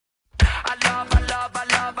I love, I love, I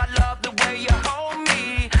love, I love the way you hold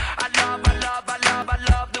me. I love, I love, I love, I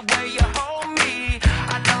love the way you hold me.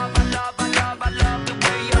 I love, I love, I love, I love the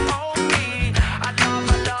way you hold me. I love,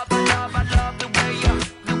 I love, I love, I love the way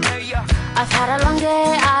you. I've had a long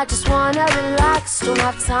day, I just wanna relax. Don't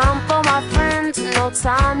have time for my friends, no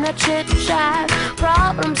time to chit chat.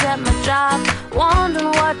 Problems at my job,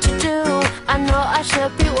 wondering what to do. I know I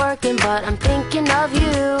should be working, but I'm thinking of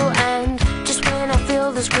you. And just when I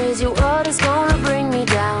feel this crazy world is gonna bring me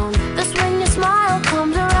down, that's when your smile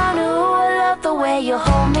comes around. Ooh, I love the way you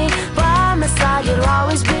hold me. By my side you'll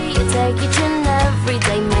always be. You take each and every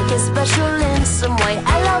day, make it special in some way.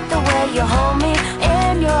 I love the way you hold me.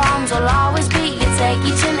 In your arms I'll always be. You take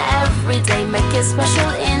each and every day, make it special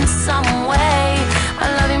in some way. I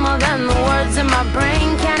love you more than the words in my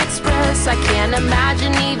brain can express. I can't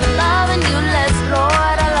imagine even loving you less.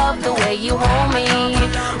 Lord, I love the way you hold me.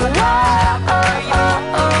 Whoa, oh,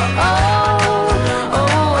 oh, oh, oh, oh,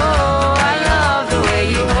 oh, I love the way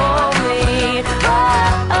you hold me. Oh,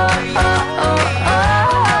 oh, oh, oh,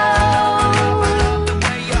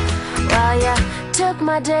 oh. Well, you took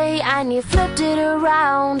my day and you flipped it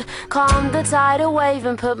around, calmed the tidal wave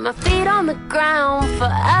and put my feet on the ground.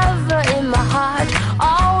 Forever in my heart,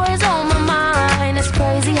 always on my mind. It's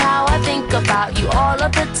crazy how I think about you all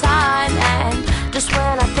of the time. And just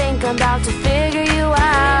when I think I'm about to figure you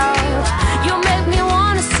out, you make me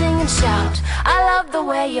wanna sing and shout. I love the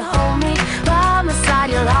way you hold me. By my side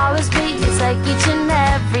you'll always be. You take each and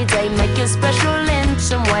every day, make it special in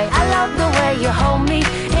some way. I love the way you hold me.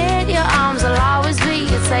 In your arms I'll always be.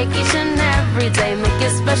 You take each and every day, make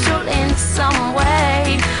it special in some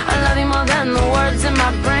way. I love you more than the words in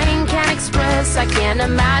my brain can express. I can't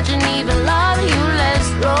imagine even loving you less.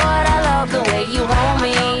 Lord, I love the way you hold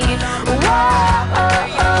me. Whoa, oh,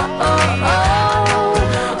 oh, oh, oh,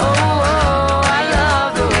 oh, oh, I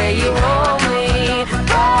love the way you hold me.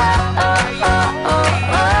 Whoa, oh, oh, oh,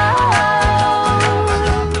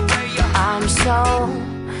 oh. I'm so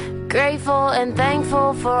grateful and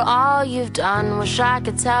thankful for all you've done. Wish I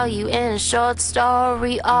could tell you in a short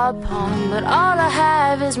story or poem, but all I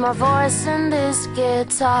have is my voice and this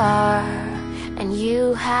guitar, and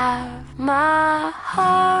you have my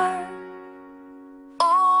heart.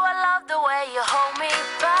 Ooh, I love the way you hold me.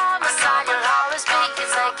 By my side you'll always be. You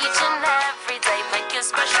take each and every day, make it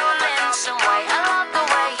special in some way. I love the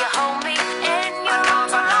way you hold me. In your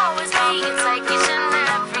arms I'll always be. You take each and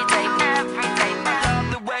every day, every day.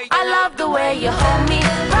 I love the way you hold me.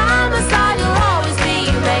 By my side you'll always be.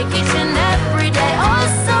 You make each and every day oh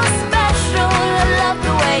so special. I love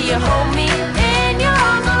the way you hold me. In your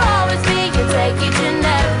arms I'll always be. You take each and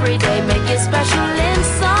every day, make it special in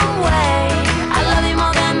some way. I love you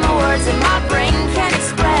more than the words in my brain can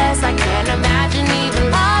express. I can't imagine even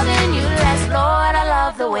loving you less. Lord, I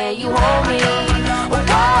love the way you hold me. Whoa,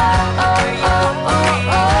 oh, oh, oh,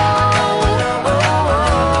 oh, oh, oh,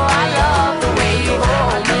 I love the way you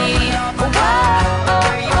hold me. Whoa, oh,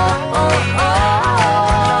 oh, oh, oh,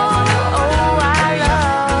 oh, I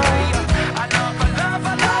love. I love, I love,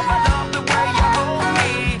 I love, I love the way you hold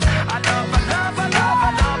me. I love, I love, I love,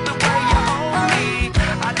 I love the way you hold me.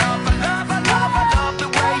 I love, I love, I love, I love the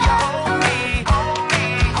way you hold me. Hold me,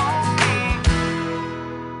 hold me.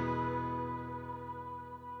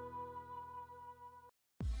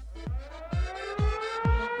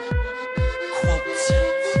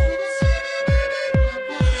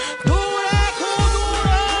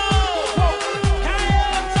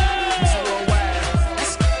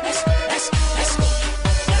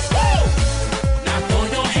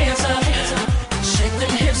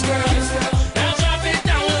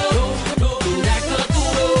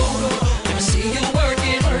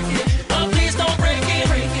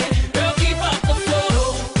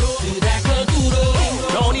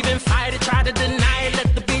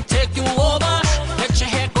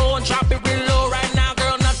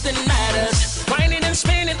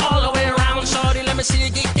 See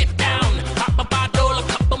you get down. Pop a bottle, a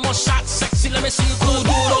couple more shots, sexy. Let me see you do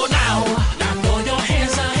it now. Now throw your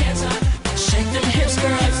hands up, shake them hips,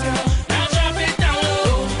 girl. Now drop it down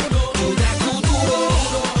low. Do that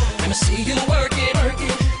cool. Let me see you.